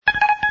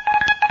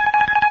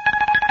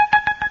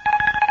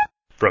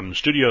From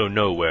Studio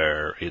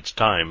Nowhere, it's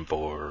time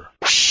for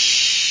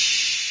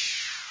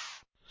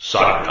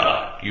Soccer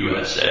Talk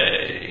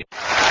USA.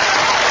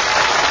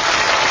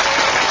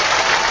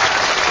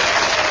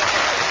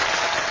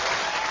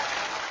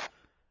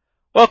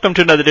 Welcome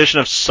to another edition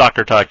of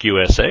Soccer Talk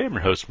USA. I'm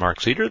your host,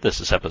 Mark Cedar. This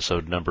is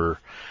episode number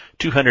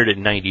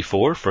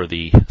 294 for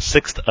the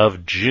 6th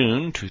of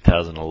June,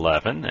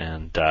 2011.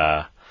 And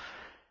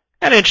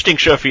an interesting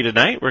show for you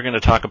tonight. We're going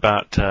to talk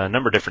about a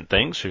number of different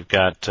things. We've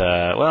got,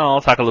 I'll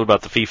talk a little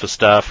about the FIFA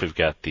stuff. We've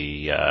got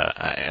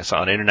I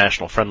saw an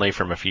international friendly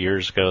from a few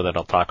years ago that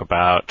I'll talk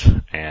about.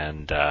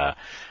 And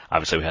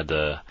obviously we had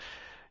the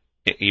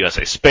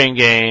USA-Spain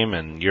game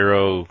and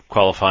Euro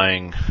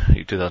qualifying,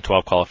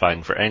 2012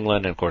 qualifying for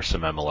England, and of course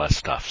some MLS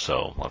stuff.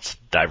 So let's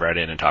dive right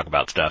in and talk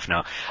about stuff.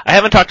 Now, I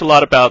haven't talked a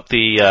lot about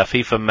the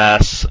FIFA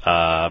mess,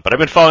 but I've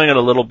been following it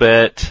a little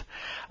bit.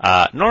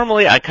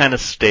 Normally I kind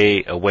of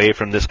stay away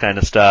from this kind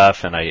of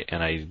stuff, and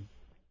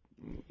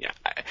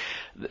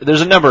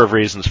there's a number of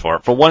reasons for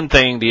it. For one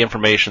thing, the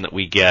information that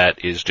we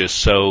get is just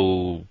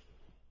so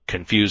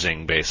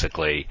confusing,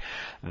 basically,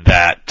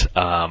 that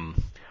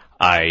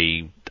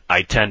I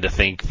tend to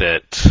think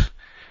that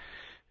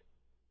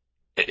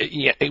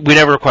we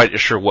never quite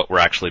sure what we're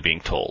actually being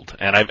told.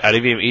 And I've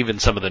even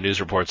some of the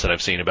news reports that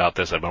I've seen about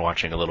this, I've been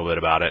watching a little bit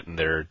about it, and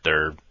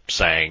they're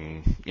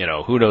saying,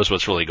 who knows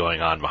what's really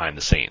going on behind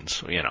the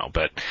scenes,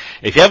 But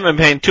if you haven't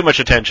been paying too much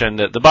attention,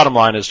 the bottom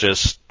line is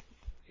just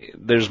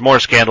there's more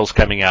scandals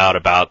coming out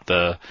about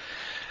the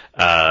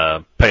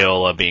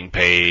payola being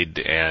paid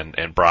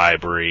and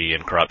bribery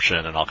and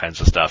corruption and all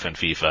kinds of stuff in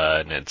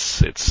FIFA, and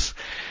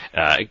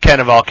it kind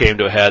of all came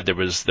to a head. There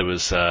was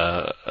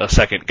a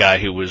second guy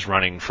who was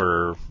running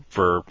for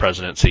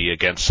presidency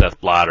against Sepp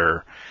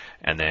Blatter,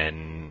 and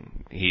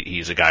then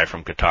he's a guy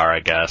from Qatar, I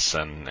guess,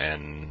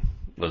 and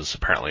was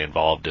apparently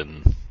involved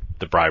in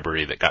the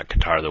bribery that got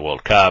Qatar the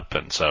World Cup,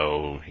 and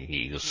so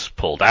he was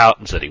pulled out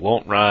and said he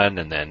won't run,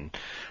 and then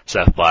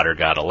Sepp Blatter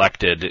got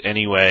elected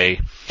anyway,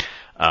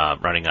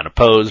 running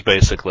unopposed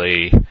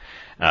basically,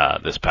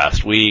 this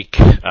past week,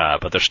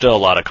 but there's still a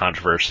lot of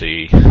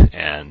controversy,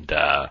 and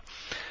I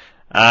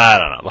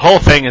don't know. The whole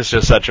thing is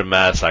just such a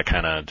mess. I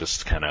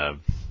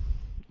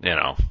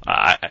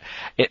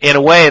in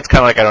a way, it's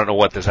kind of like I don't know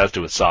what this has to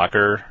do with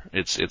soccer.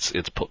 It's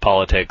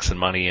politics and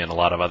money and a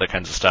lot of other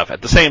kinds of stuff.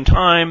 At the same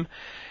time,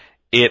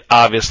 it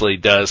obviously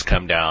does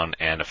come down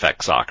and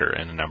affect soccer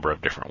in a number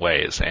of different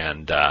ways.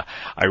 And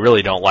I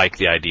really don't like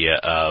the idea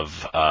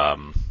of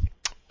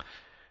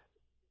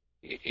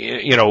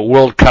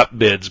World Cup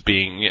bids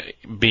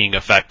being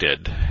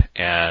affected,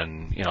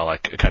 and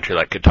like a country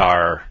like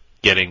Qatar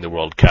getting the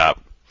World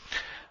Cup.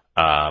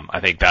 I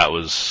think that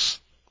was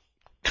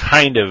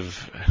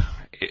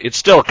it's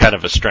still kind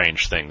of a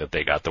strange thing that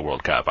they got the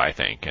World Cup, I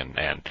think,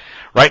 and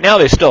right now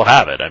they still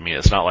have it. I mean,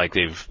 it's not like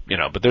they've,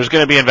 but there's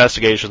going to be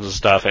investigations and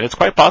stuff, and it's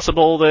quite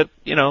possible that,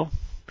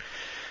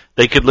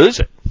 they could lose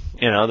it,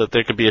 that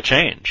there could be a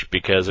change,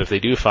 because if they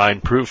do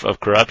find proof of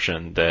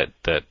corruption that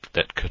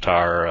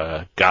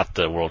Qatar, got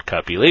the World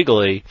Cup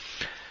illegally,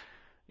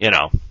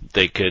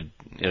 they could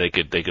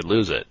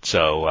lose it.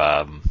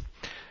 So,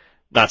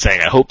 not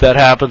saying I hope that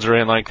happens or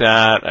anything like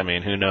that. I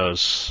mean, who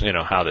knows,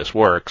 how this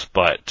works,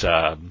 but,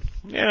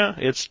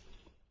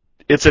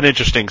 it's an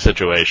interesting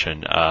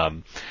situation.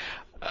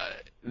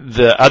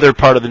 The other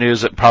part of the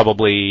news that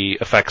probably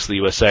affects the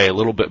USA a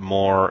little bit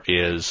more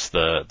is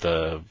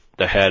the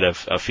head of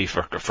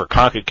FIFA for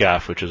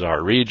CONCACAF, which is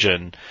our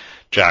region,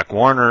 Jack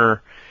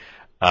Warner.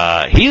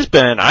 I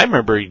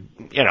remember,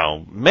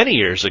 many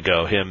years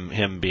ago,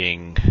 him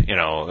being,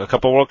 a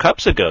couple World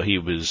Cups ago,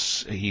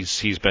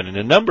 he's been in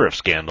a number of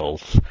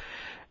scandals,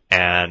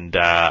 and,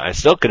 I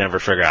still can never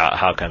figure out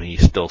how come he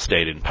still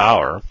stayed in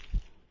power.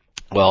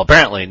 Well,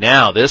 apparently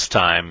now, this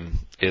time,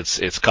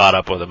 it's caught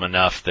up with him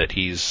enough that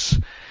he's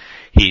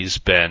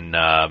been,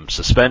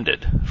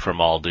 suspended from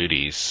all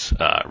duties,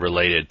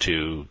 related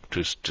to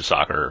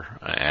soccer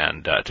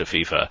and, to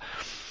FIFA.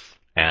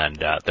 And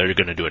they're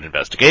going to do an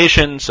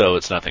investigation, so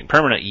it's nothing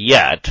permanent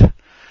yet,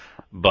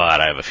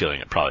 but I have a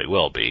feeling it probably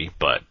will be.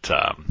 But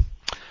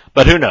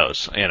who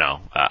knows?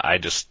 I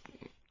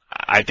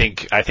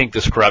think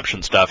this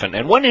corruption stuff,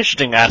 and one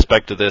interesting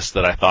aspect of this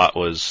that I thought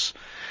was,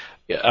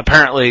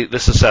 apparently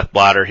this is Sepp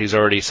Blatter. He's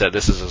already said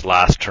this is his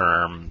last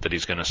term that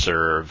he's going to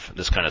serve,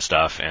 this kind of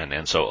stuff,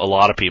 and so a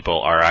lot of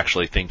people are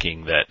actually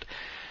thinking that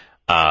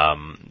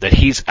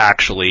he's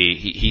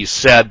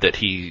said that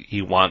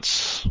he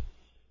wants,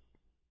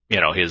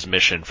 his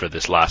mission for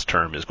this last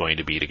term is going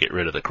to be to get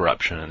rid of the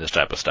corruption and this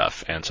type of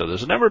stuff. And so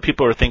there's a number of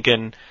people who are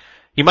thinking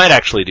he might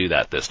actually do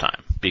that this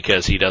time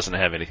because he doesn't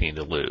have anything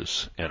to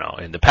lose.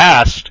 In the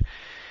past,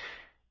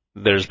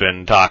 there's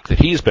been talk that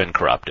he's been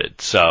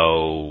corrupted.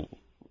 So,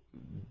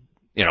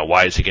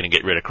 why is he going to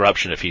get rid of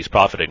corruption if he's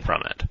profiting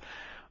from it?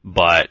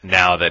 But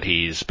now that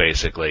he's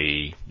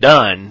basically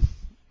done,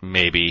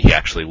 maybe he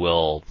actually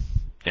will,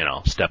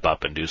 step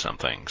up and do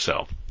something.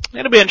 So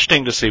it'll be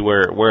interesting to see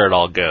where it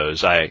all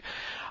goes. I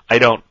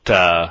don't,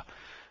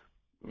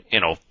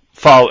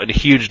 follow it a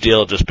huge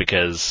deal just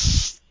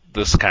because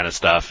this kind of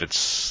stuff,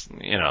 it's,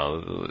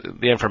 the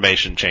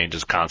information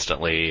changes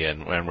constantly,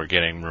 and when we're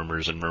getting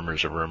rumors and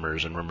rumors of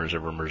rumors and rumors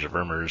of rumors of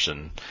rumors,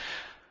 and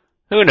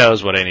who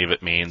knows what any of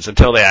it means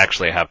until they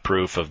actually have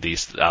proof of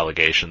these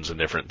allegations and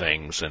different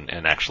things,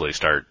 and actually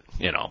start,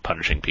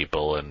 punishing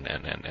people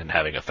and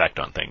having effect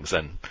on things.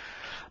 And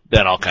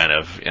then I'll kind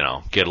of,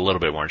 get a little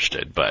bit more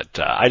interested. But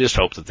I just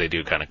hope that they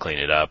do kind of clean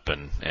it up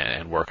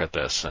and work at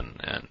this,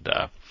 and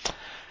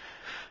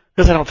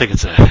because I don't think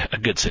it's a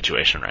good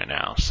situation right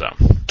now. So,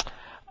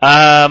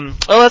 well,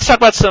 let's talk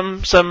about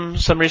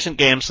some recent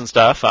games and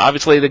stuff.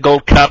 Obviously, the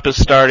Gold Cup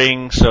is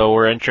starting, so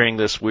we're entering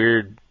this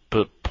weird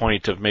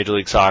point of Major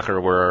League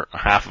Soccer where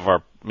half of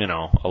our,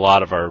 a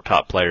lot of our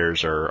top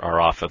players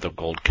are off at the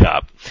Gold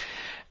Cup.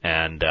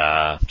 And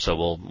so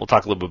we'll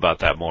talk a little bit about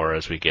that more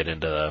as we get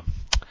into the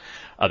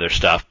other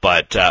stuff.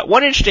 But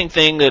one interesting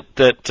thing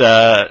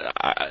that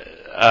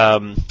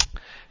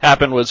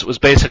happened was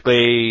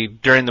basically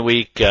during the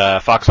week,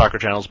 Fox Soccer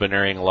Channel's been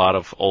airing a lot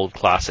of old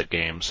classic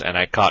games, and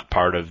I caught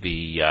part of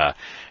the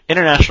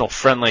international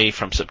friendly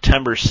from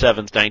September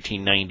 7th,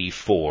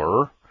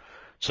 1994.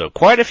 So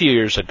quite a few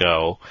years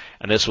ago,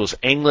 and this was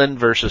England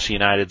versus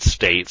United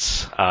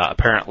States,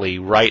 apparently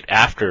right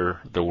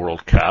after the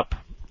World Cup,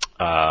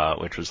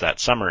 which was that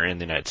summer in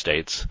the United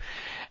States.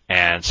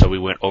 And so we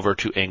went over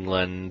to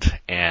England,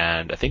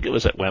 and I think it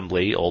was at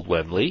Wembley, Old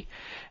Wembley,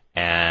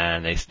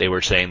 and they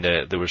were saying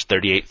that there was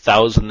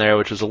 38,000 there,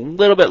 which was a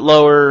little bit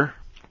lower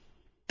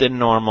than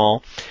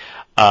normal.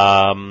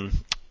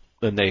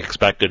 Than they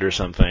expected or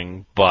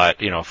something, but,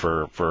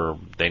 for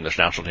the English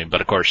national team.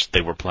 But of course, they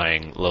were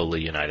playing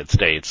lowly United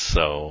States,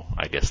 so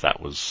I guess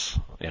that was,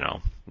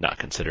 not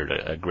considered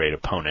a great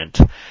opponent.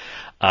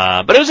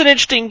 But it was an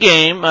interesting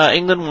game.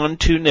 England won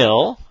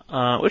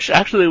 2-0, which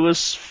actually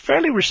was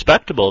fairly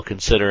respectable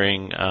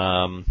considering,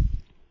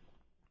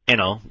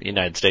 the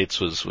United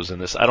States was in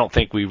this. I don't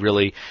think we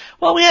really,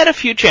 we had a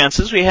few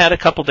chances. We had a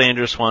couple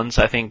dangerous ones.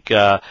 I think,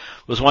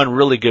 was one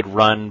really good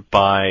run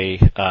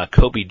by,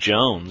 Kobe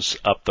Jones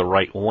up the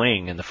right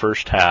wing in the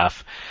first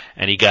half,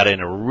 and he got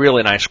in a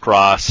really nice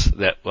cross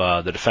that,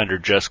 the defender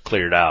just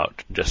cleared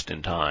out just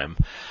in time.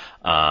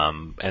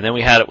 And then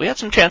we had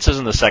some chances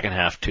in the second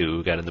half too.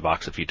 We got in the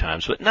box a few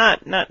times, but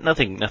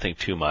nothing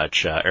too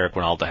much. Eric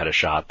Ronaldo had a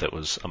shot that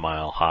was a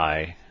mile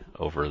high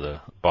over the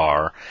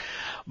bar.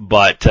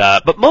 But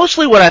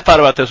mostly what I thought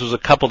about this was a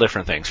couple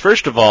different things.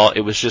 First of all,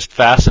 it was just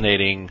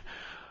fascinating,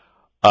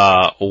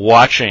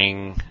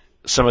 watching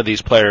some of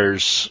these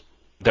players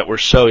that were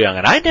so young.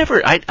 And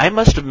I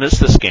must have missed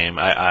this game.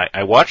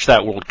 I watched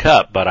that World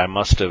Cup, but I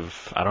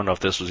don't know if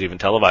this was even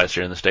televised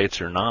here in the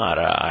States or not.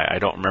 I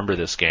don't remember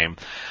this game.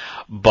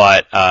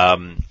 But,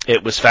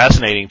 it was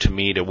fascinating to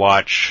me to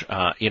watch,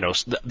 how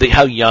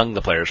young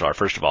the players are.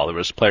 First of all, there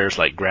was players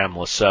like Graham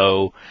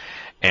Lasso,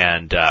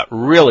 and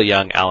really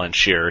young Alan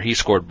Shearer. He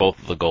scored both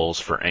of the goals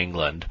for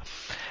England,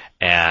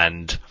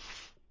 and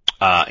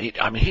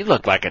he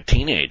looked like a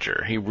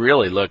teenager. He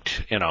really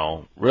looked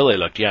young.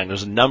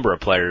 There's a number of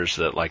players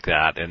that like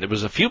that, and there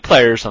was a few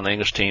players on the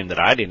English team that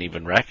I didn't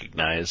even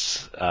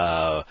recognize.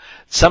 A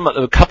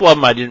couple of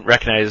them I didn't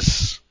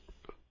recognize,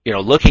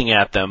 looking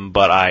at them,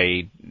 but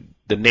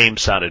the name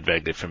sounded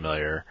vaguely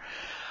familiar.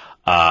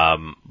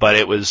 But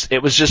it was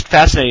just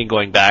fascinating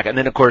going back. And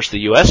then of course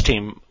the U.S.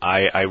 team,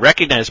 I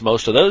recognized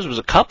most of those. There was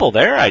a couple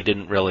there I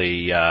didn't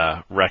really,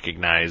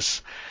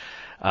 recognize,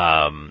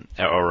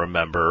 or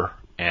remember.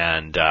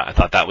 And, I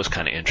thought that was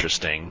kind of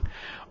interesting.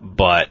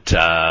 But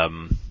I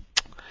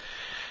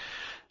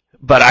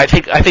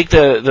think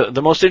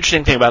the most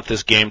interesting thing about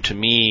this game to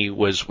me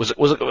was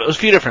a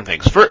few different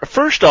things.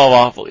 First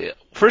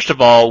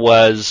of all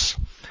was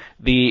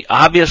the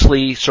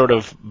obviously sort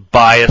of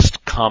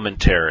biased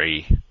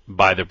commentary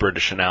by the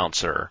British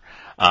announcer.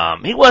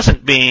 He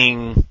wasn't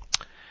being,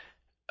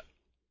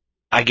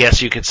 I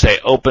guess you could say,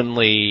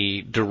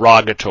 openly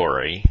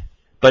derogatory,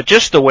 but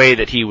just the way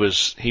that he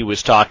was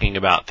talking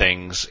about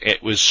things,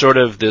 it was sort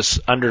of this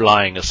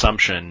underlying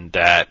assumption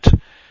that,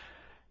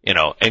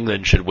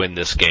 England should win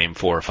this game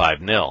 4 or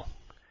 5-0.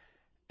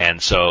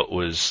 And so it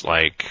was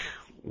like,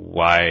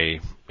 why,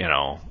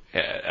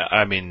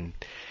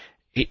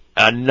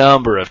 a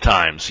number of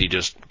times he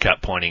just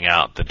kept pointing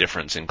out the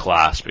difference in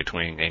class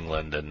between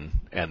England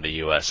and the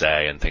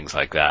USA and things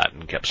like that,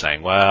 and kept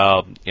saying,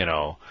 well,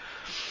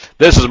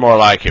 this is more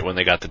like it when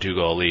they got the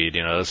 2-goal lead,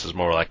 this is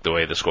more like the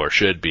way the score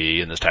should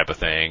be and this type of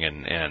thing.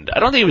 And I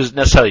don't think he was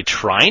necessarily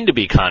trying to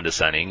be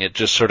condescending. It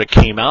just sort of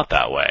came out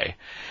that way.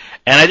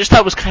 And I just thought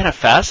it was kind of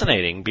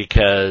fascinating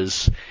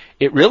because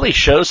it really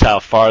shows how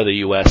far the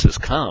U.S. has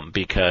come,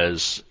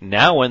 because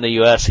now when the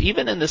U.S.,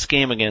 even in this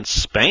game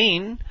against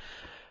Spain,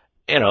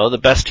 the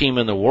best team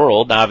in the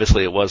world, now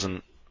obviously it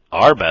wasn't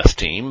our best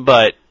team,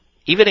 but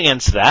even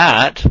against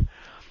that,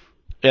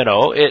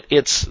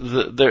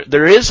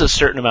 there is a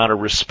certain amount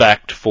of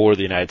respect for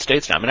the United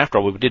States now. I mean, after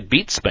all, we did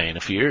beat Spain a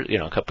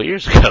couple of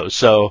years ago,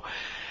 so,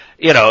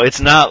 it's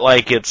not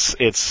like it's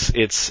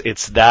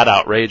that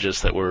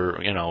outrageous that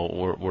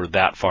we're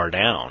that far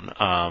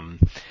down.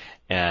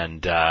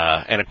 And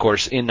of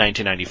course in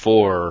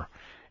 1994,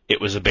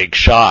 it was a big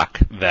shock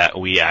that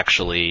we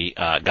actually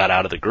got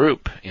out of the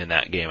group in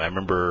that game. I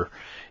remember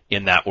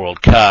in that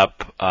World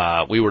Cup,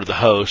 we were the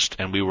host,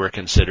 and we were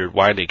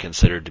widely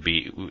considered to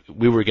be,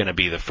 we were going to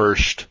be the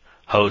first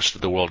host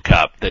of the World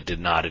Cup that did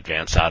not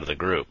advance out of the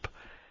group.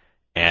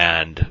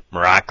 And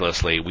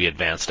miraculously, we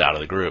advanced out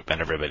of the group, and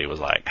everybody was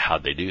like,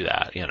 how'd they do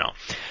that,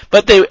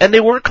 But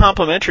they were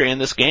complimentary in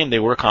this game. They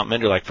were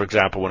complimentary. Like, for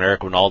example, when Eric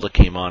Ronaldo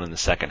came on in the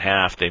second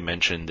half, they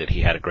mentioned that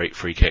he had a great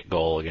free kick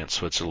goal against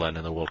Switzerland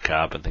in the World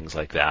Cup and things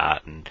like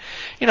that. And,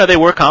 they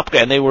were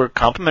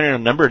complimenting a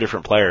number of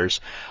different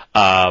players.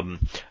 I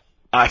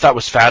thought it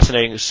was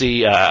fascinating to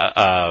see,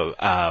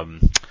 Brad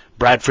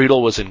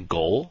Friedel was in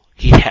goal.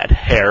 He had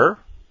hair.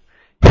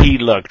 He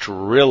looked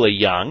really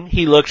young.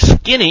 He looked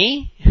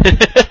skinny.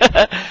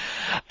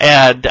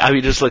 And,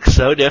 he just looked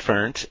so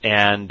different.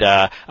 And,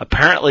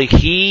 apparently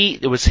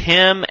it was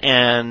him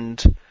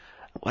and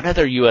one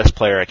other U.S.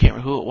 player, I can't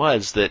remember who it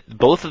was, that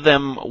both of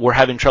them were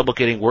having trouble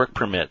getting work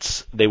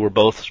permits. They were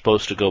both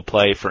supposed to go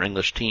play for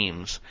English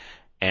teams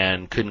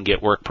and couldn't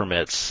get work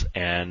permits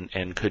and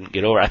couldn't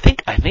get over. I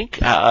think,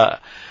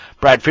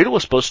 Brad Friedel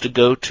was supposed to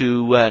go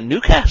to,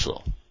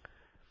 Newcastle.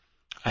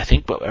 I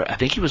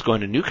think he was going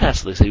to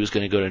Newcastle. They said he was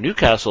going to go to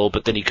Newcastle,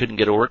 but then he couldn't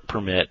get a work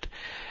permit,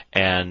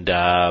 and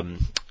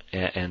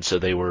so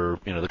they were,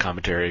 the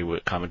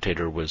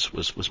commentator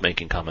was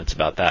making comments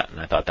about that, and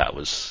I thought that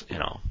was,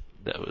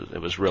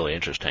 it was really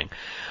interesting.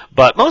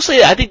 But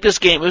mostly, I think this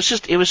game,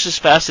 it was just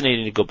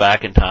fascinating to go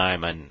back in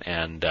time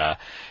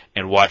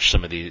and watch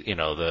some of the,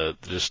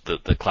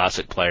 the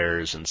classic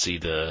players and see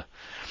the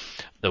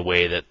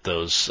way that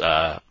those,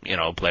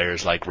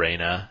 players like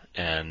Reyna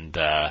and,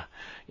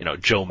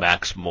 Joe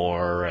Max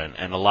Moore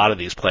and a lot of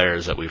these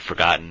players that we've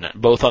forgotten,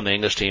 both on the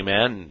English team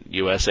and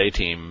USA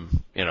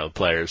team,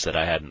 players that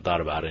I hadn't thought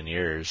about in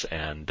years.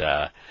 And,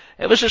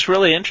 it was just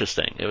really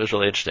interesting. It was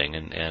really interesting.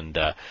 And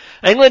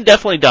England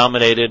definitely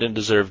dominated and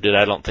deserved it.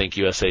 I don't think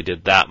USA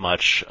did that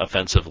much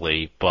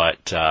offensively,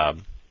 but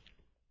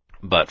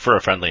for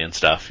a friendly and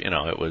stuff,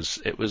 it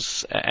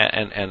was,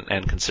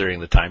 and considering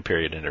the time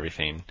period and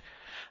everything,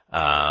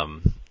 not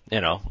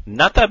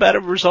that bad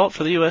of a result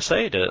for the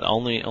USA to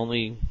only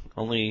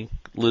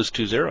lose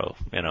 2-0,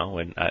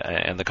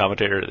 and the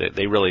commentator,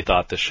 they really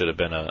thought this should have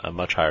been a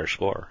much higher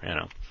score,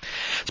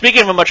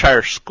 Speaking of a much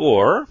higher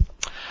score,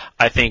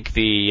 I think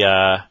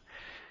the,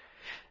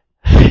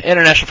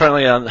 international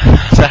friendly on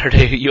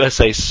Saturday,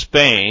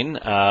 USA-Spain,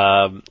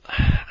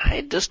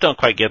 I just don't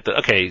quite get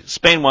okay,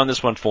 Spain won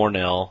this one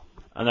 4-0.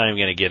 I'm not even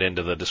going to get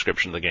into the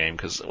description of the game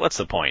because what's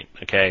the point?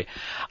 Okay,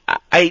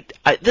 I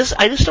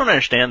just don't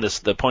understand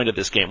the point of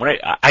this game. When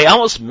I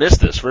almost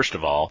missed this, first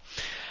of all,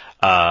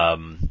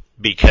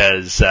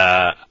 because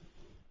I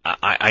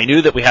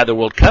knew that we had the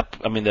World Cup,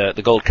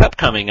 the Gold Cup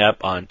coming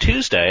up on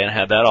Tuesday, and I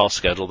had that all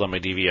scheduled on my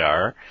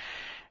DVR.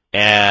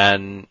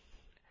 And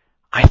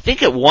I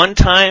think at one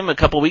time a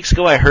couple weeks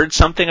ago I heard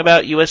something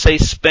about USA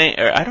Spain,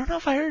 or I don't know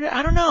if I heard it.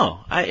 I don't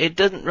know. It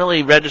didn't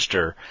really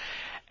register.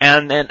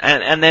 And then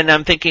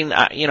I'm thinking,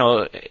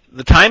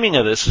 the timing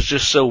of this is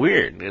just so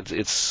weird.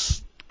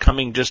 It's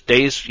coming just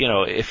days,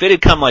 if it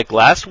had come like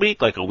last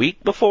week, like a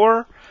week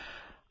before,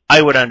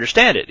 I would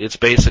understand it. It's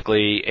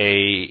basically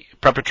a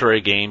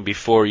preparatory game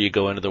before you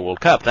go into the World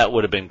Cup. That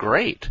would have been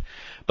great.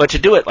 But to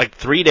do it like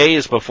 3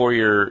 days before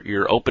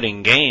your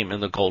opening game in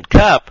the Gold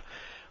Cup,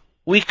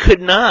 we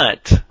could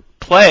not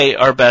play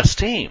our best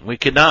team. We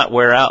could not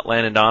wear out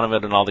Landon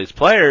Donovan and all these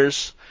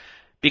players,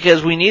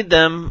 because we need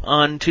them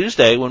on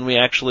Tuesday when we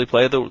actually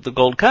play the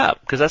Gold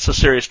Cup, because that's a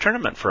serious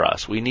tournament for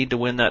us. We need to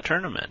win that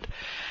tournament.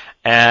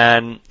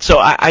 And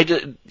so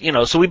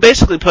so we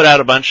basically put out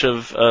a bunch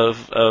of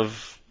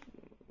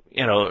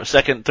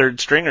second, third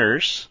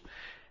stringers,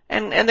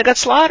 and they got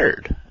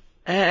slaughtered.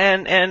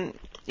 And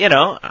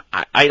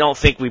I don't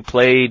think we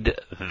played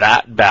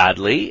that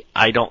badly.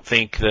 I don't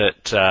think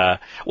that,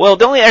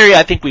 the only area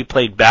I think we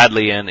played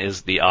badly in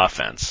is the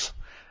offense.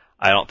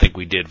 I don't think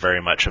we did very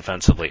much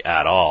offensively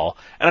at all.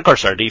 And of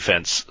course our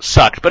defense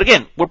sucked. But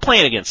again, we're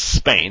playing against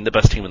Spain, the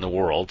best team in the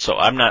world, so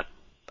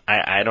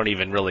I don't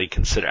even really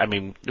consider,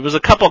 there was a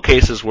couple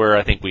cases where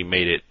I think we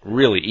made it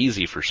really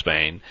easy for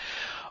Spain.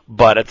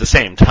 But at the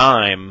same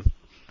time,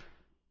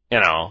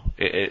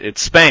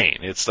 it's Spain.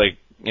 It's like,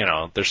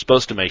 they're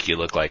supposed to make you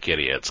look like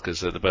idiots because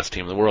they're the best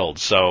team in the world.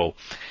 So,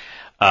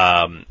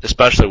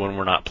 especially when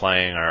we're not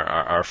playing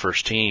our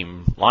first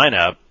team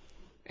lineup,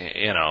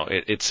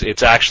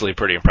 it's actually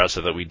pretty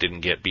impressive that we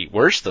didn't get beat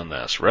worse than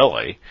this,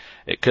 really.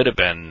 It could have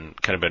been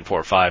 4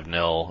 or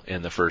 5-0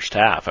 in the first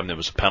half. There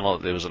was a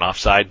penalty, there was an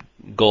offside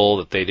goal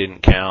that they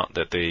didn't count,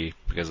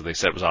 because they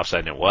said it was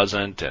offside and it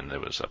wasn't, and there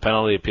was a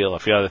penalty appeal, a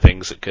few other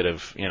things that could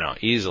have,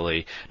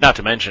 easily, not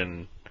to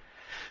mention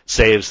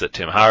saves that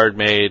Tim Howard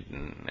made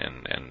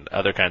and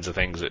other kinds of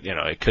things that,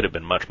 it could have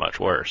been much, much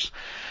worse.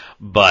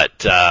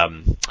 But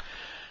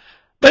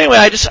anyway,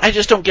 I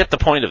just don't get the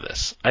point of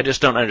this. I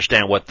just don't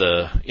understand what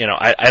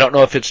I don't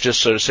know if it's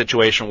just sort of a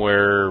situation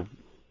where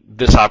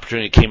this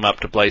opportunity came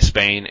up to play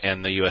Spain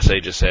and the USA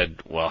just said,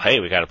 well, hey,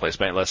 we got to play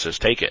Spain, let's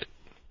just take it.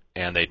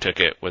 And they took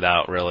it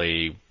without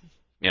really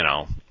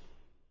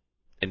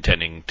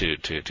intending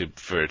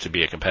for it to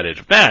be a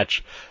competitive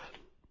match.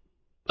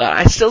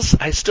 I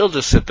still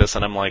just sit this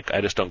and I'm like,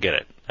 I just don't get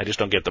it. I just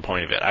don't get the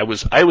point of it. I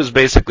was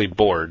basically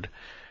bored,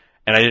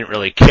 and I didn't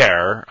really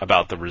care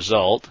about the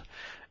result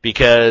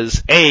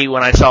because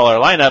when I saw our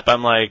lineup,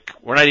 I'm like,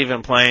 we're not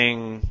even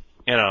playing,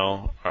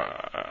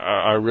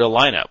 our real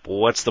lineup. Well,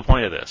 what's the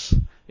point of this?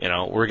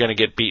 We're going to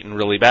get beaten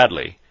really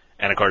badly,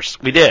 and of course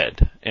we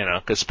did.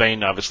 Because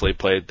Spain obviously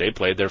played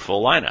their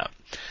full lineup,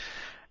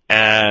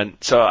 and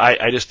so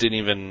I just didn't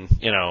even,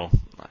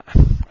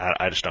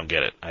 I just don't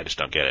get it. I just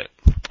don't get it.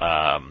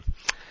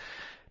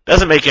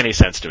 Doesn't make any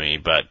sense to me,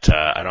 but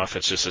I don't know if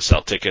it's just to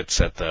sell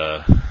tickets at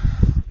the,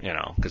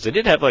 because they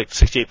did have like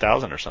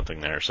 68,000 or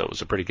something there, so it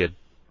was a pretty good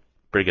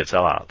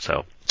sellout.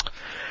 So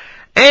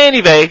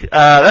anyway,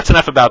 that's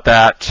enough about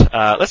that.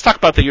 Let's talk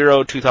about the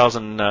Euro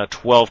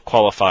 2012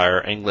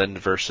 qualifier, England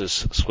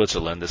versus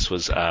Switzerland. This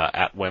was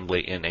at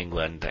Wembley in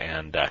England,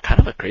 and kind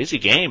of a crazy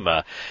game.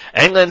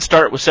 England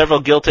start with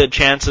several gilt-edged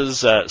chances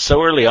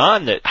so early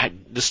on that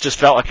this just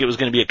felt like it was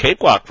going to be a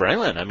cakewalk for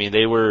England. I mean,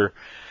 they were,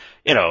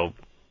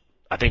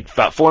 I think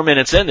about 4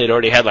 minutes in, they'd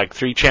already had like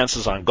 3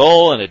 chances on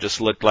goal, and it just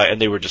looked like,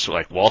 and they were just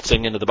like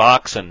waltzing into the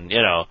box, and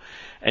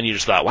and you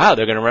just thought, wow,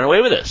 they're going to run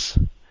away with this.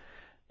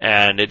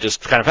 And it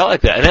just kind of felt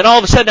like that. And then all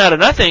of a sudden, out of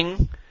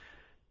nothing,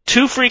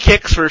 2 free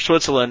kicks for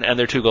Switzerland, and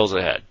they're 2 goals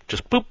ahead.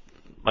 Just boop,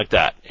 like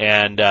that.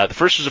 And the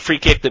first was a free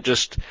kick that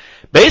just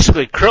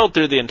basically curled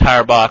through the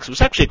entire box. It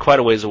was actually quite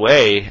a ways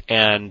away,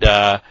 and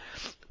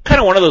kind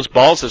of one of those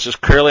balls that's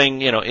just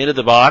curling, into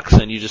the box,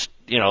 and you just,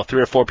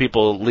 3 or 4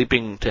 people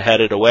leaping to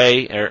head it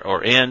away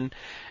or in,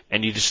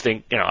 and you just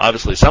think,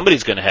 obviously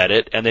somebody's going to head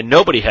it, and then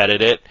nobody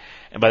headed it,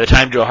 and by the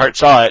time Joe Hart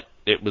saw it,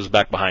 it was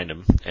back behind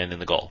him and in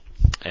the goal.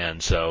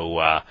 And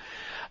so,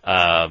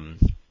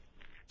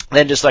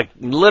 then just like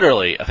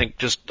literally, I think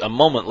just a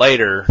moment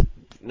later,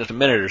 just a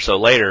minute or so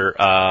later,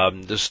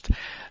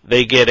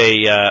 they get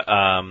a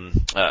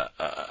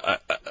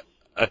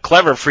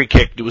clever free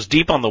kick. It was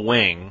deep on the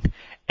wing,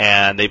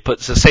 and they put,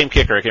 it's the same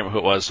kicker, I can't remember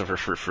who it was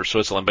for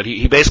Switzerland, but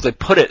he basically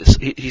put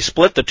it, he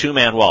split the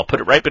 2-man wall,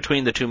 put it right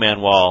between the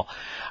 2-man wall.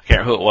 I can't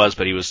remember who it was,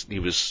 but it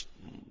was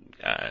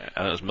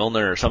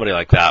Milner or somebody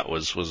like that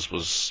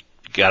was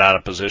got out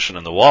of position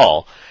in the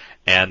wall,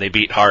 and they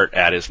beat Hart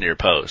at his near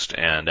post.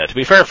 And to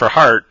be fair for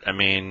Hart, I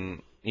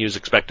mean, he was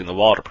expecting the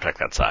wall to protect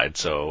that side,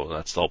 so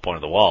that's the whole point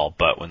of the wall.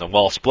 But when the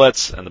wall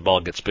splits and the ball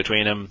gets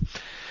between him,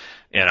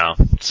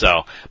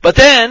 so. But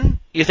then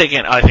I'm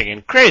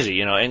thinking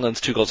crazy,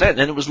 England's 2 goals ahead. And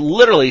then it was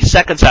literally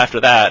seconds after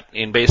that,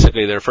 in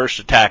basically their first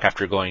attack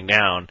after going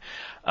down,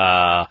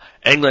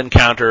 England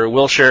counter,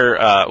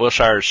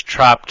 Wilshire's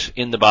trapped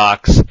in the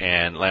box,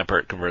 and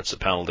Lampert converts the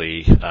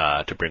penalty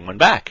to bring one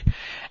back.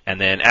 And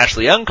then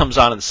Ashley Young comes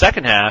on in the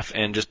second half,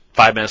 and just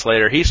 5 minutes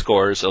later he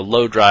scores a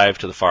low drive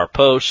to the far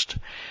post.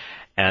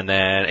 And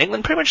then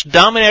England pretty much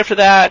dominated after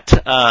that.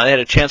 They had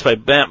a chance by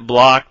Bent,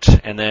 blocked,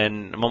 and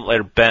then a moment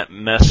later Bent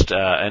missed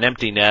an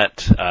empty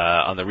net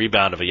on the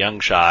rebound of a Young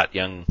shot.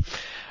 Young,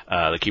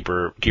 the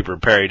keeper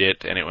parried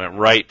it, and it went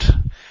right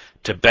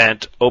to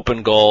Bent,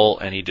 open goal,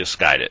 and he just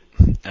skied it.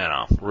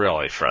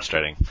 Really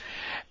frustrating.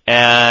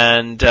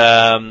 And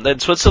then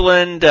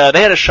Switzerland,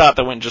 they had a shot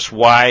that went just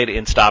wide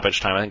in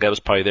stoppage time. I think that was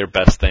probably their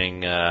best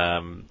thing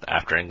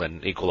after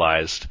England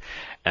equalized.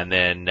 And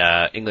then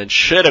England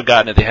should have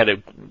gotten it. They had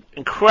an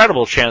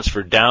incredible chance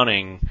for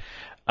Downing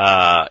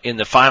in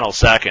the final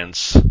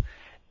seconds,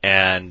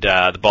 and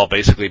the ball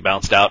basically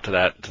bounced out to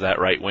that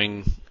right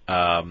wing,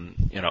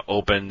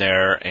 open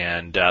there.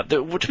 And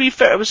to be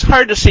fair, it was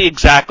hard to see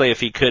exactly if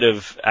he could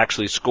have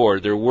actually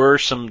scored. There were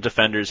some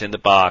defenders in the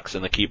box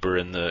and the keeper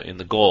in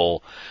the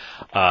goal,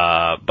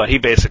 but he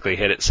basically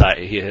hit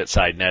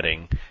side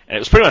netting, and it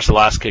was pretty much the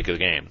last kick of the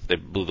game. They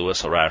blew the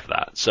whistle right after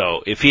that.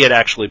 So if he had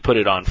actually put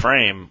it on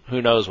frame,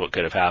 who knows what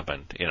could have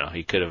happened?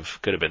 He could have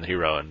been the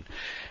hero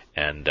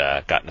and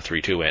gotten a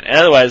 3-2 win. And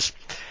otherwise,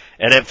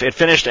 and it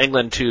finished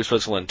England 2,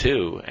 Switzerland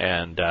 2,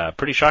 and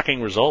pretty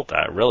shocking result,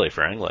 really,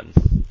 for England.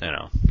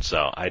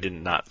 So I did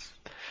not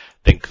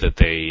think that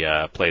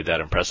they played that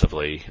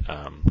impressively,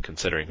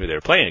 considering who they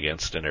were playing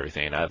against and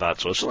everything. I thought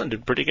Switzerland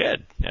did pretty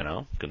good,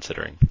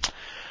 considering.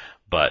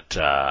 But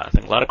I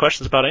think a lot of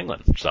questions about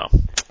England. So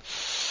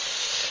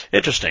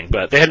interesting.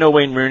 But they had no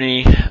Wayne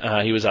Rooney.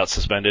 He was out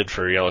suspended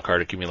for yellow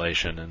card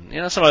accumulation,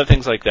 and some other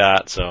things like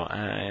that. So,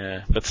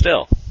 but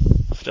still,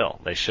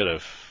 they should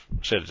have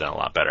done a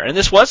lot better. And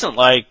this wasn't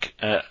like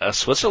a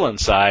Switzerland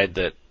side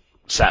that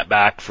sat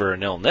back for a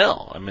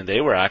 0-0. I mean,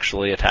 they were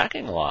actually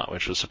attacking a lot,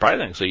 which was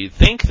surprising. So you'd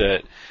think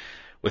that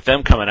with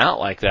them coming out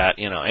like that,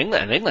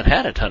 England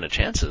had a ton of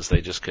chances. They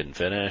just couldn't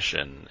finish,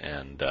 and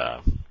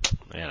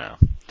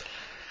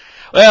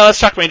Well, let's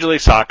talk Major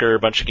League Soccer. A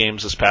bunch of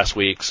games this past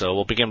week, so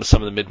we'll begin with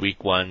some of the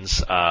midweek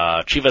ones.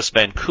 Chivas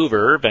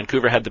Vancouver.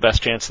 Vancouver had the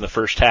best chance in the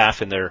first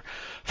half in their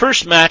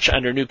first match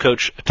under new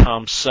coach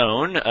Tom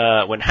Sohn,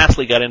 when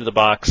Hasley got into the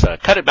box,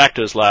 cut it back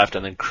to his left,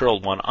 and then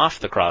curled one off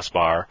the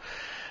crossbar.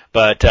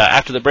 But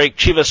after the break,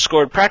 Chivas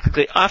scored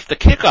practically off the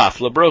kickoff.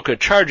 LaBroca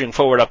charging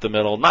forward up the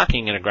middle,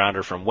 knocking in a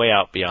grounder from way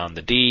out beyond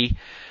the D.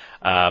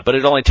 But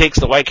it only takes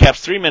the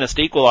Whitecaps 3 minutes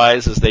to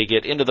equalize as they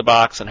get into the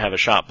box and have a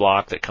shot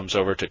block that comes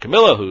over to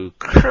Camilo, who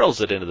curls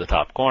it into the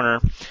top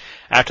corner.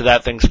 After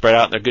that, things spread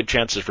out and there are good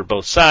chances for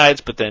both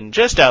sides, but then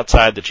just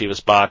outside the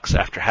Chivas box,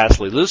 after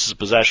Hasley loses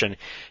possession,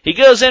 he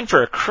goes in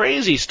for a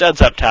crazy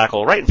studs-up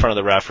tackle right in front of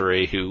the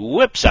referee, who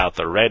whips out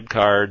the red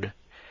card.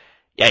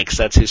 Yikes,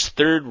 that's his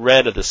third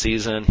red of the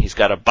season. He's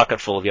got a bucket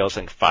full of yellows,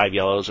 I think 5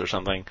 yellows or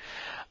something.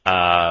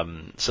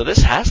 So this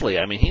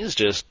Hasley, I mean, he's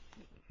just,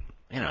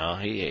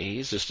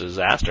 he's just a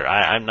disaster.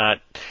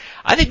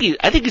 I think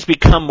he's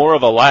become more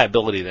of a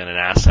liability than an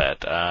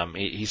asset.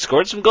 He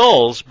scored some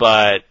goals,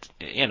 but,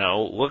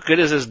 what good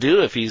does this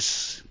do if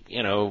he's,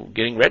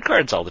 getting red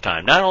cards all the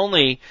time? Not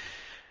only,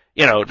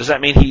 does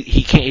that mean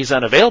he's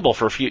unavailable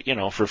for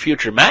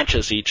future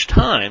matches each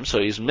time,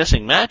 so he's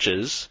missing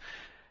matches,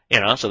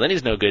 so then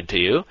he's no good to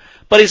you.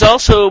 But he's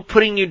also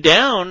putting you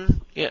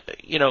down,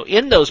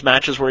 in those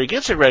matches where he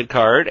gets a red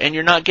card, and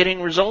you're not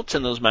getting results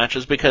in those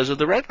matches because of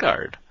the red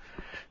card.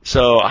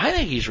 So I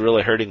think he's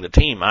really hurting the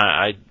team.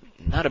 I'm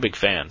not a big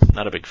fan.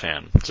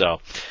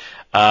 So,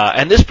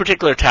 and this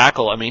particular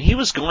tackle, I mean, he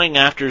was going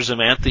after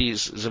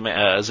Zemansky's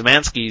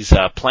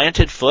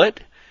planted foot,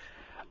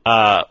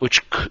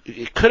 which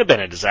it could have been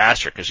a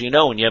disaster because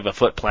when you have a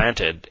foot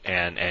planted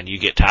and you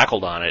get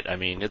tackled on it, I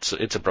mean,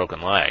 it's a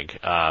broken leg.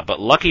 But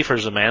lucky for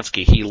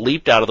Zemansky, he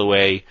leaped out of the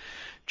way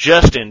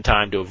just in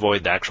time to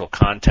avoid the actual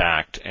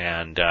contact,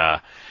 and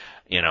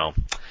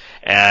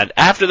and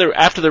after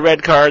the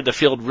red card, the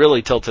field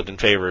really tilted in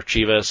favor of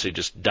Chivas, who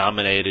just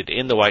dominated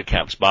in the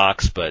Whitecaps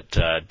box, but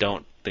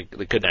they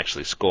couldn't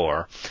actually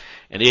score.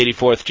 In the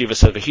 84th,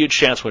 Chivas have a huge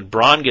chance when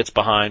Braun gets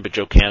behind, but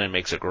Joe Cannon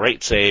makes a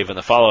great save, and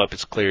the follow-up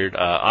is cleared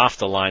off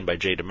the line by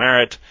Jay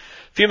DeMerit.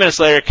 A few minutes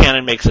later,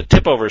 Cannon makes a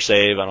tip-over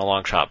save on a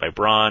long shot by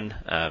Braun.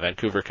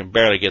 Vancouver can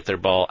barely get their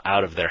ball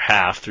out of their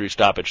half through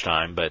stoppage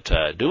time, but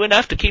do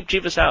enough to keep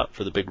Chivas out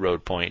for the big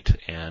road point,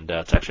 and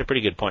it's actually a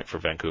pretty good point for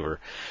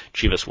Vancouver.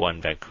 Chivas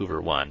won, Vancouver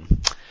won.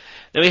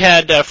 Then we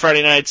had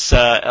Friday night's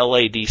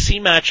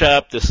LA-DC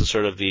matchup. This is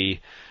sort of the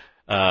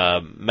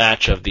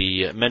match of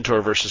the mentor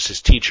versus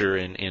his teacher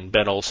in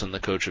Ben Olsen, the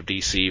coach of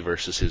DC,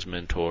 versus his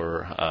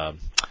mentor,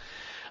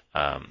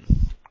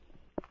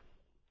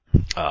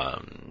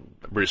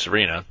 Bruce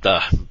Arena.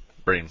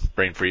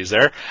 Brain freeze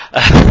there.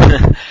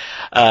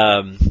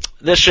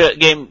 This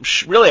game,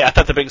 really, I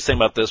thought the biggest thing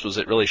about this was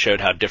it really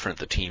showed how different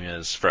the team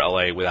is for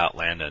LA without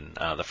Landon.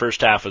 The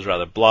first half was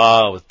rather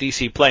blah, with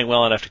DC playing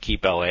well enough to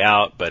keep LA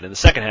out, but in the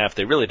second half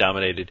they really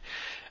dominated,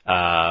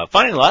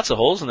 finding lots of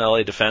holes in the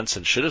LA defense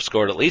and should have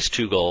scored at least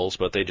 2 goals,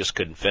 but they just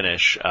couldn't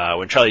finish.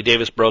 When Charlie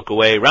Davis broke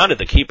away, rounded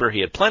the keeper,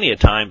 he had plenty of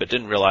time but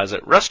didn't realize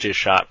it, rushed his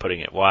shot,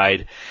 putting it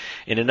wide.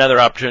 In another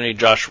opportunity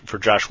for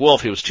Josh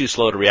Wolf, he was too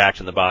slow to react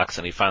in the box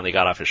and he finally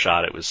got off his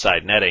shot. It was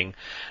side netting.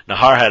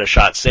 Nahar had a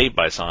shot saved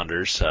by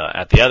Saunders.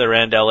 At the other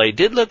end, LA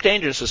did look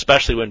dangerous,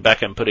 especially when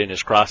Beckham put in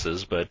his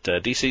crosses, but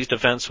DC's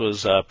defense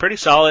was pretty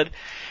solid,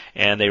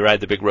 and they ride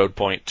the big road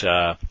point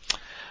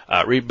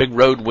big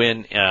road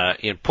win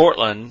in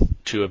Portland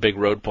to a big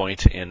road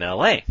point in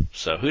LA.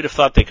 So who'd have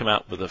thought they'd come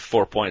out with the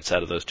 4 points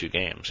out of those 2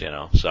 games,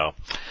 So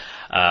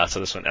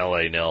this one,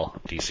 LA 0,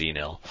 DC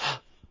 0.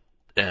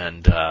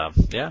 And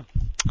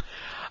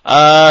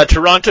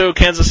Toronto,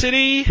 Kansas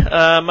City,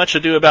 much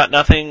ado about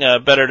nothing.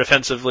 Better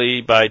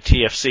defensively by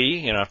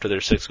TFC, after their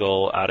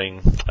 6-goal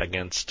outing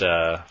against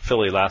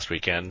Philly last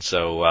weekend.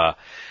 So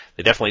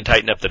they definitely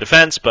tightened up the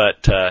defense,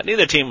 but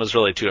neither team was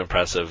really too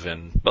impressive,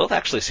 and both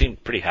actually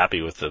seemed pretty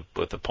happy with the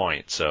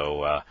point.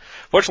 So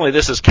fortunately,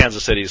 this is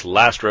Kansas City's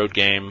last road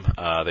game.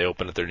 They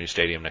open at their new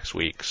stadium next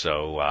week.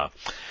 So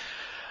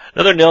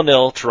another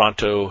 0-0,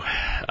 Toronto 0,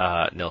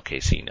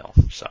 KC 0.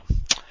 So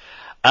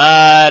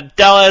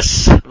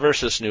Dallas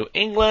versus New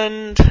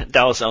England.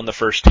 Dallas owned the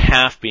first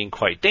half, being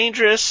quite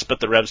dangerous, but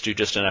the Revs do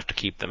just enough to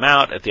keep them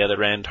out. At the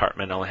other end,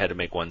 Hartman only had to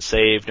make 1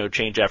 save. No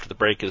change after the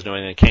break, as New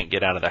England can't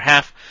get out of their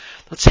half.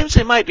 It seems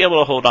they might be able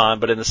to hold on,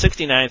 but in the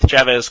 69th,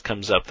 Chavez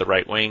comes up the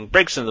right wing,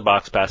 breaks into the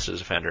box past his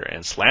defender,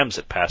 and slams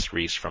it past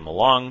Reese from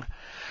along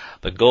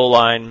the goal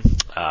line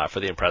for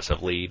the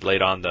impressive lead.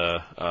 Late on,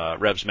 the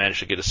Revs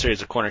managed to get a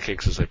series of corner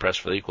kicks as they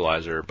pressed for the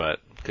equalizer, but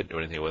couldn't do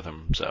anything with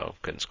them, so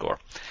couldn't score.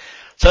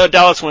 So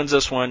Dallas wins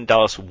this one.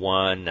 Dallas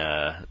won,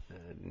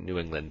 New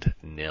England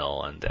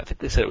 0, and I think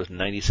they said it was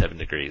 97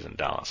 degrees in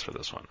Dallas for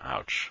this one.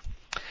 Ouch.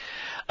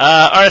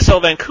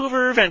 RSL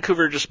Vancouver.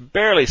 Vancouver just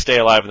barely stay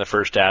alive in the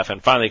first half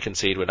and finally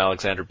concede when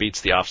Alexander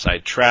beats the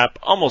offside trap,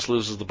 almost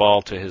loses the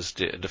ball to his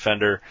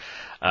defender,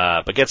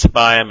 but gets it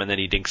by him, and then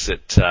he dinks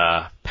it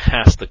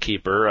past the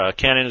keeper.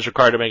 Cannon is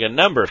required to make a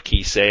number of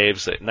key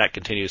saves, and that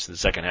continues in the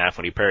second half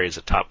when he parries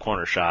a top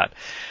corner shot.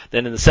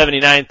 Then in the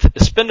 79th,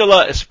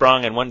 Espindola is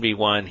sprung, and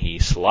 1v1, he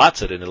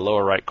slots it into the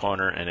lower right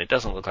corner, and it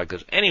doesn't look like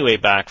there's any way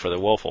back for the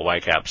woeful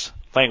Whitecaps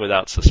playing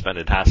without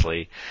suspended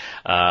Hasley.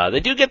 They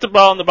do get the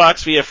ball in the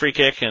box via free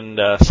kick and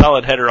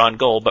solid header on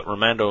goal, but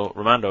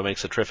Romando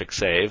makes a terrific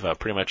save,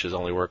 pretty much his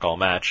only work all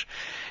match.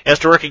 He has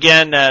to work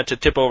again to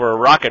tip over a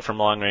rocket from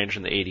long range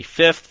in the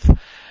 85th.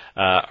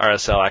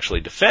 RSL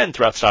actually defend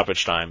throughout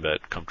stoppage time,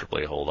 but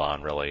comfortably hold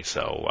on, really.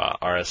 So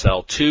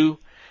RSL 2,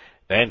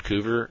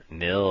 Vancouver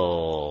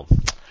 0.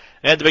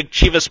 They had the big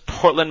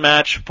Chivas-Portland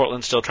match.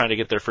 Portland still trying to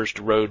get their first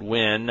road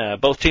win.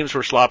 Both teams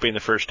were sloppy in the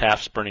first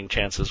half, spurning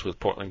chances with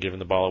Portland giving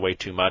the ball away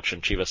too much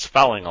and Chivas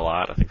fouling a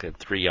lot. I think they had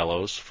 3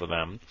 yellows for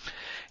them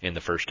in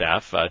the first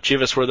half.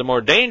 Chivas were the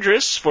more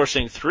dangerous,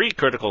 forcing 3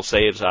 critical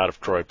saves out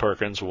of Troy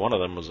Perkins. One of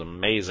them was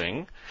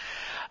amazing.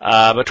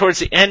 But towards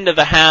the end of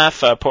the half,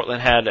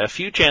 Portland had a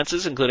few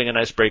chances, including a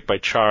nice break by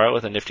Chara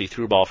with a nifty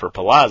through ball for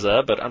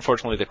Palaza, but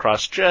unfortunately the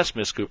cross just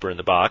missed Cooper in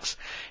the box.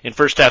 In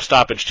first half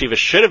stoppage, Chivas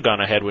should have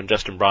gone ahead when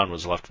Justin Braun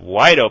was left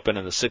wide open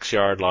in the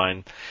 6-yard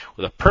line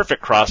with a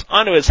perfect cross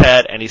onto his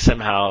head, and he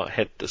somehow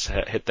hit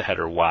the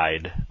header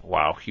wide.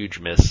 Wow, huge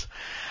miss.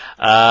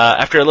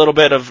 After a little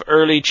bit of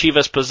early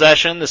Chivas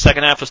possession, the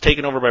second half was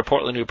taken over by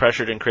Portland, who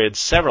pressured and created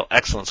several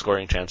excellent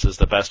scoring chances,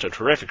 the best a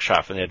terrific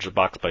shot from the edge of the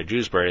box by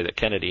Dewsbury that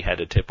Kennedy had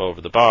to tip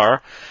over the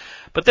bar.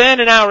 But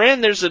then an hour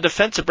in, there's a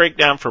defensive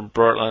breakdown from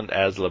Portland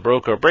as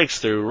Labroco breaks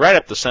through right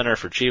up the center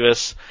for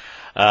Chivas.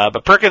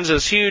 But Perkins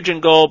is huge in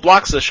goal,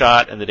 blocks the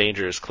shot, and the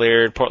danger is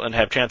cleared. Portland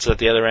have chances at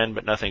the other end,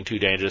 but nothing too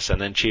dangerous. And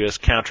then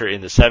Chivas counter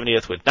in the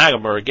 70th with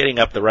Nagamura getting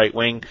up the right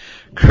wing,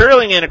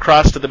 curling in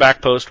across to the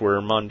back post where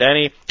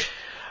Mondaini,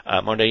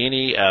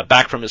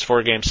 back from his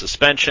 4-game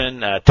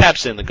suspension,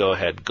 taps in the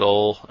go-ahead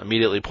goal.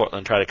 Immediately,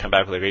 Portland try to come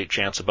back with a great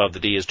chance above the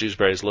D as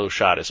Dewsbury's low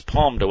shot is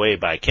palmed away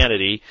by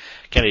Kennedy.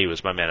 Kennedy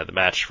was my man of the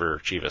match for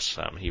Chivas.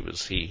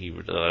 He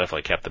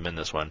definitely kept them in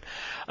this one.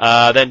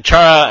 Then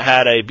Chara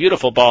had a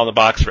beautiful ball in the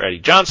box for Eddie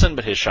Johnson,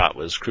 but his shot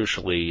was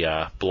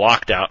crucially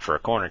blocked out for a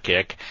corner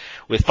kick.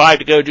 With 5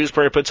 to go,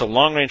 Dewsbury puts a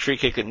long-range free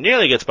kick that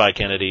nearly gets by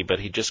Kennedy, but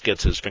he just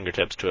gets his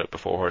fingertips to it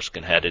before Horst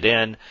can head it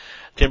in.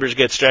 Timbers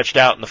get stretched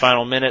out in the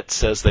final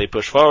minutes as they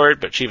push forward,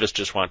 but Chivas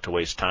just want to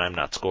waste time,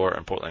 not score,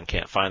 and Portland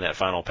can't find that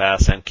final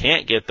pass and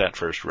can't get that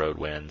first road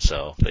win,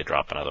 so they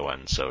drop another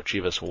one. So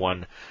Chivas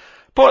 1,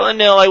 Portland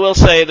 0. I will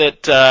say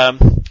that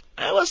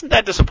I wasn't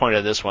that disappointed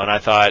in this one. I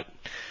thought,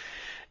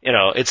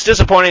 it's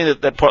disappointing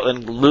that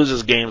Portland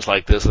loses games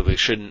like this that they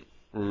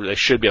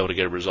should be able to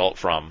get a result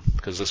from,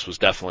 because this was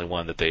definitely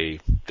one that they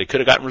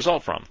could have gotten a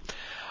result from.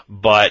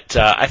 But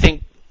I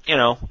think,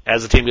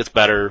 as the team gets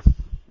better,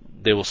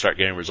 they will start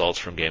getting results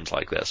from games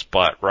like this.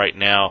 But right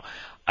now,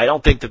 I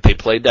don't think that they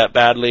played that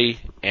badly,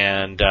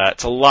 and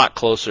it's a lot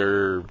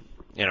closer.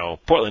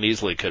 Portland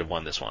easily could have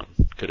won this one.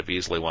 Could have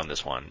easily won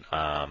this one.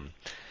 I'm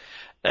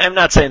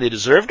not saying they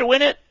deserve to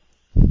win it,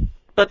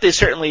 but they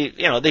certainly,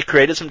 they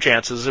created some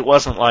chances. It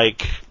wasn't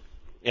like,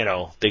 they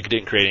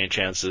didn't create any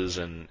chances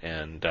and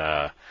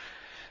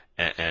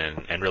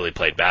really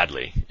played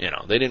badly.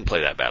 They didn't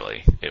play that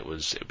badly. It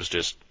was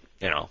just,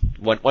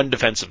 one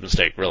defensive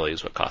mistake really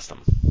is what cost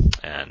them.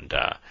 And,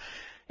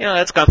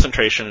 that's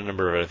concentration and a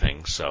number of other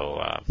things.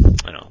 So,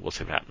 we'll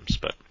see what happens.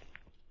 But,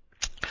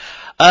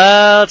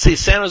 let's see,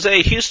 San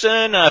Jose,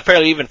 Houston,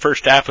 fairly even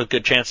first half with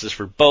good chances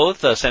for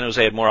both. San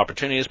Jose had more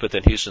opportunities, but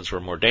then Houston's were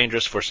more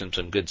dangerous, forcing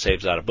some good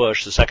saves out of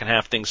Bush. The second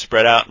half things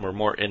spread out and were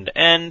more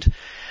end-to-end.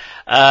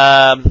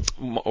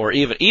 Or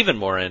even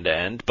more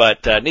end-to-end,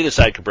 but neither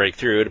side could break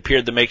through. It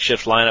appeared the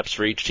makeshift lineups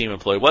for each team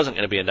employed wasn't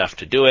going to be enough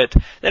to do it.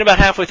 Then about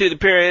halfway through the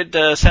period,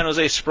 San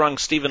Jose sprung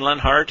Steven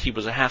Lenhart. He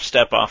was a half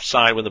step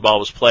offside when the ball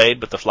was played,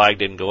 but the flag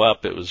didn't go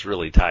up. It was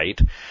really tight.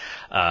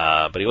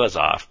 But he was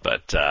off.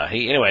 But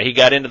he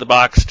got into the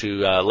box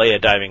to lay a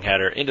diving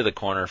header into the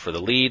corner for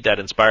the lead. That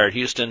inspired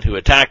Houston, who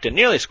attacked and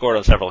nearly scored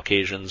on several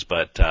occasions,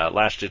 but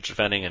last-ditch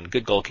defending and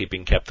good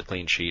goalkeeping kept the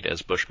clean sheet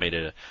as Bush made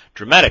a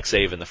dramatic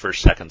save in the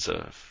first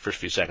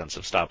few seconds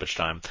of stoppage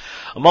time.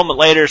 A moment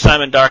later,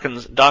 Simon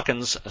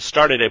Dawkins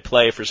started a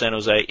play for San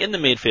Jose in the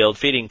midfield,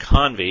 feeding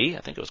Convey.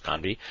 I think it was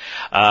Convey.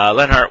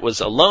 Lenhart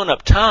was alone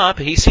up top.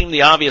 He seemed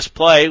the obvious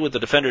play, with the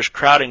defenders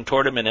crowding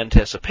toward him in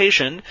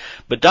anticipation,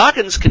 but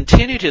Dawkins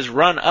continued his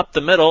run up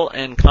the middle,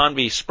 and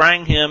Convey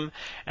sprang him,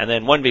 and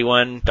then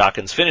 1v1,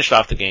 Dawkins finished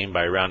off the game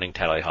by rounding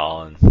Tally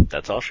Hall, and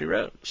that's all she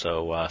wrote.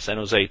 So San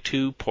Jose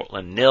 2,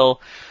 Portland 0.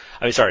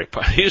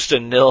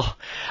 Houston 0.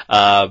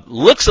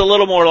 Looks a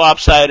little more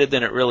lopsided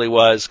than it really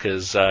was,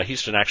 because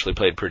Houston actually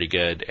played pretty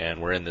good,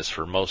 and were in this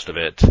for most of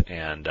it,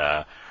 and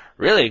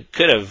really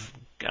could have.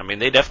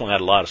 They definitely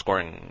had a lot of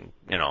scoring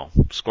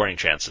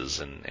chances,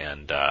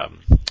 and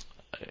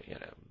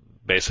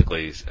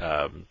basically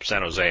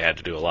San Jose had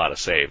to do a lot of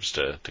saves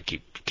to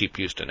keep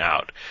Houston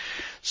out.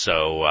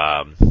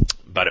 So,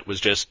 but it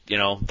was just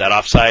that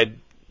offside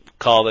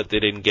call that they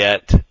didn't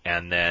get,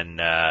 and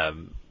then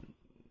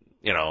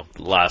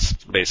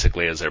last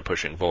basically as they're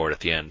pushing forward at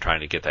the end,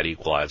 trying to get that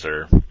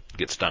equalizer,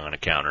 get stung on a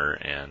counter,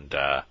 and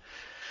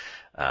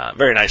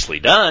very nicely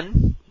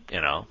done,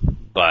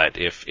 But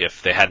if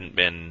it hadn't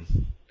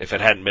been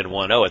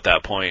 1-0 at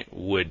that point,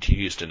 would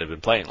Houston have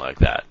been playing like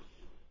that?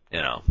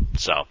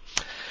 So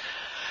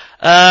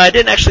I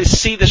didn't actually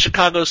see the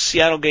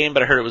Chicago-Seattle game,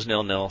 but I heard it was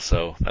 0-0,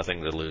 so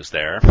nothing to lose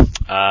there.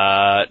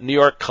 New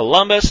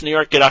York-Columbus. New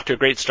York get off to a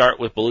great start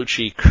with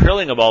Bellucci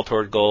curling a ball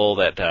toward goal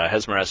that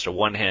Hesmer has to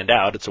one-hand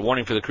out. It's a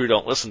warning for the crew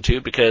don't listen to,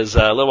 because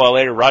a little while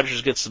later,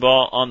 Rogers gets the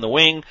ball on the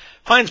wing,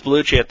 finds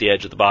Bellucci at the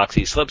edge of the box.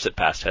 He slips it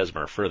past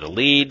Hesmer for the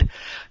lead.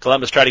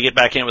 Columbus try to get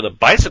back in with a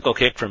bicycle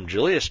kick from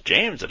Julius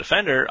James, the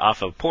defender,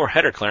 off a poor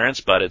header clearance,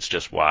 but it's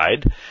just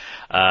wide.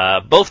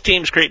 Both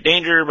teams create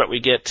danger, but we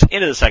get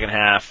into the second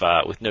half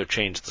with no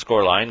change to the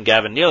scoreline.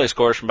 Gavin Neely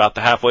scores from about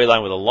the halfway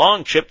line with a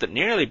long chip that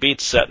nearly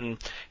beats Sutton,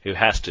 who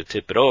has to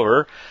tip it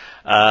over.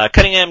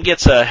 Cunningham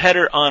gets a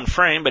header on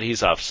frame, but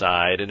he's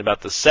offside. In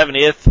about the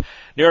 70th,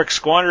 New York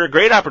squander a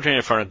great opportunity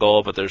in front of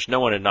goal, but there's no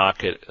one to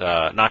knock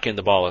in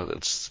the ball.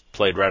 It's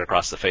played right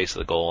across the face of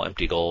the goal,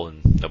 empty goal,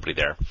 and nobody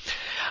there.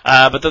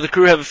 But though the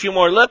crew have a few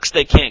more looks,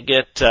 they can't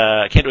do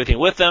anything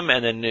with them,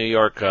 and then New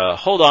York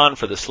hold on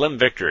for the slim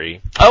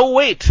victory. Oh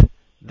wait,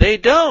 they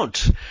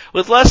don't.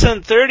 With less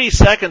than 30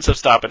 seconds of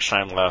stoppage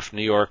time left,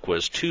 New York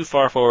was too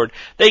far forward.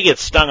 They get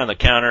stung on the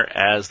counter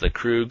as the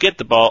crew get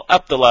the ball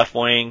up the left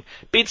wing,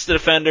 beats the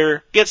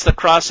defender, gets the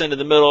cross into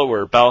the middle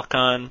where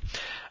Balkan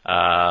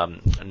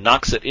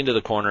knocks it into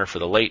the corner for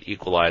the late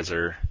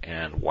equalizer,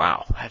 and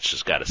wow, that's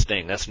just got to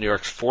sting. That's New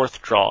York's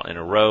fourth draw in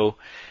a row.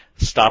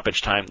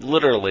 Stoppage time,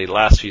 literally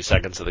last few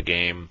seconds of the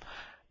game,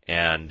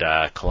 and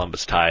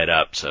Columbus tie it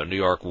up. So New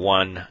York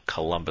won,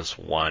 Columbus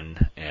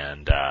won,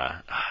 and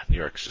New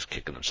York's just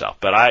kicking themselves.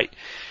 But I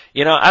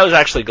was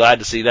actually glad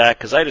to see that,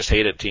 because I just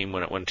hate it,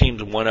 when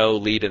teams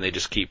 1-0 lead and they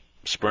just keep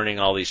spurning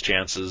all these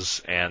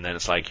chances, and then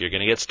it's like, you're going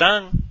to get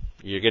stung.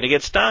 You're going to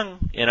get stung.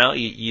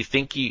 You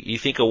think a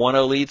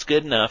 1-0 lead's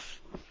good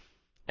enough,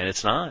 and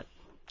it's not.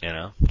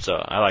 So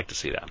I like to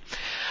see that.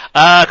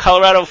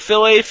 Colorado,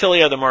 Philly.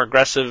 Philly are the more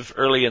aggressive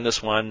early in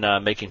this one,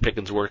 making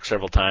Pickens work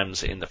several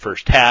times in the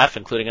first half,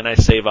 including a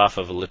nice save off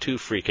of a Letou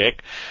free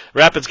kick.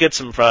 Rapids get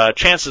some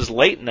chances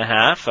late in the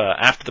half.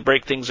 After the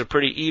break, things are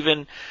pretty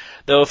even,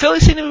 though Philly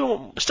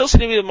still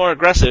seem to be more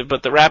aggressive,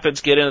 but the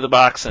Rapids get into the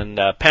box, and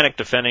panic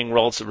defending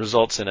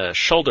results in a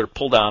shoulder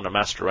pull down to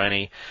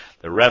Mastroeni.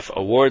 The ref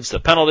awards the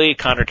penalty.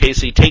 Connor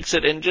Casey takes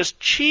it and just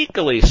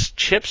cheekily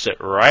chips it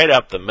right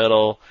up the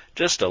middle.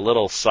 Just a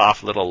little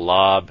soft little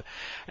lob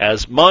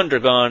as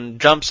Mondragon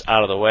jumps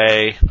out of the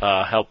way,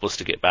 helpless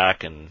to get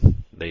back,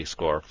 and they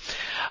score.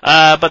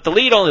 But the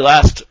lead only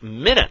lasts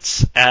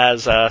minutes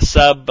as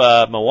sub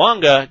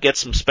Mwanga gets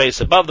some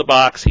space above the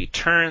box. He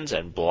turns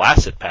and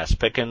blasts it past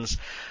Pickens.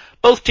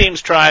 Both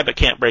teams try but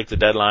can't break the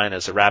deadline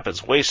as the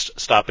Rapids waste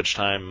stoppage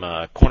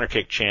time corner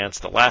kick chance,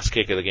 the last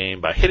kick of the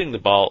game, by hitting the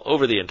ball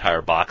over the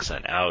entire box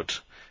and out.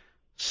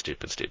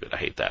 Stupid. I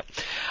hate that.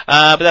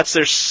 But that's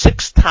their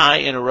sixth tie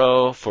in a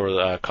row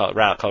for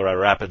Colorado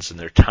Rapids, and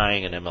they're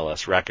tying an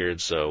MLS record.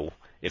 So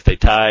if they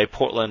tie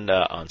Portland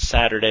on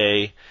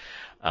Saturday,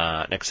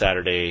 next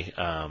Saturday,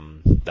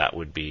 that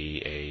would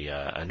be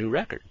a new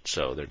record.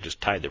 So they're just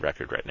tied the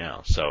record right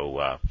now.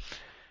 So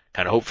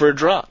kind of hope for a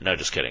draw. No,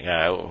 just kidding.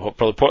 Hope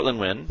for the Portland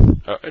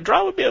win. A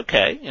draw would be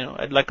okay.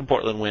 I'd like a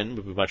Portland win.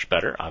 Would be much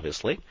better,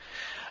 obviously.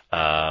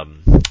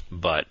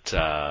 But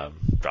draw.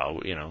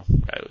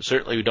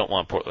 Certainly we don't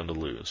want Portland to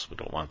lose. We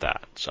don't want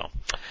that. So,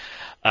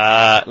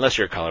 unless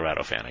you're a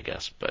Colorado fan, I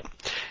guess. But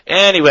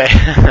anyway,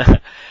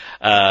 and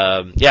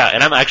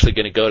I'm actually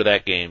going to go to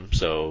that game.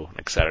 So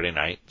next Saturday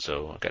night.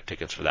 So I've got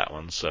tickets for that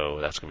one. So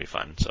that's going to be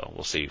fun. So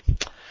we'll see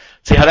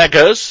how that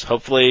goes.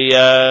 Hopefully,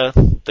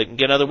 they can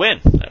get another win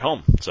at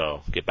home.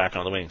 So get back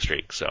on the winning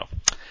streak. So,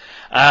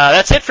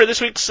 that's it for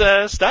this week's,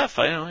 stuff.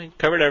 I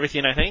covered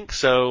everything, I think.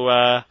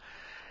 So,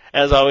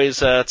 as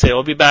always,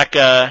 we'll be back,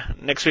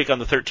 next week on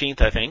the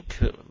 13th, I think.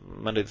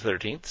 Monday the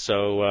 13th.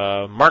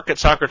 So,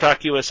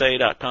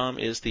 mark@soccertalkusa.com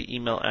is the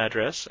email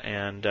address,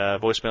 and,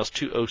 voicemail's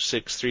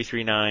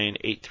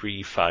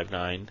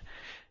 206-339-8359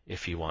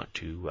 if you want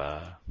to,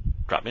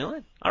 drop me a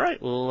line.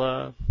 Alright,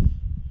 we'll,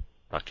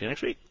 talk to you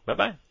next week. Bye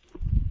bye.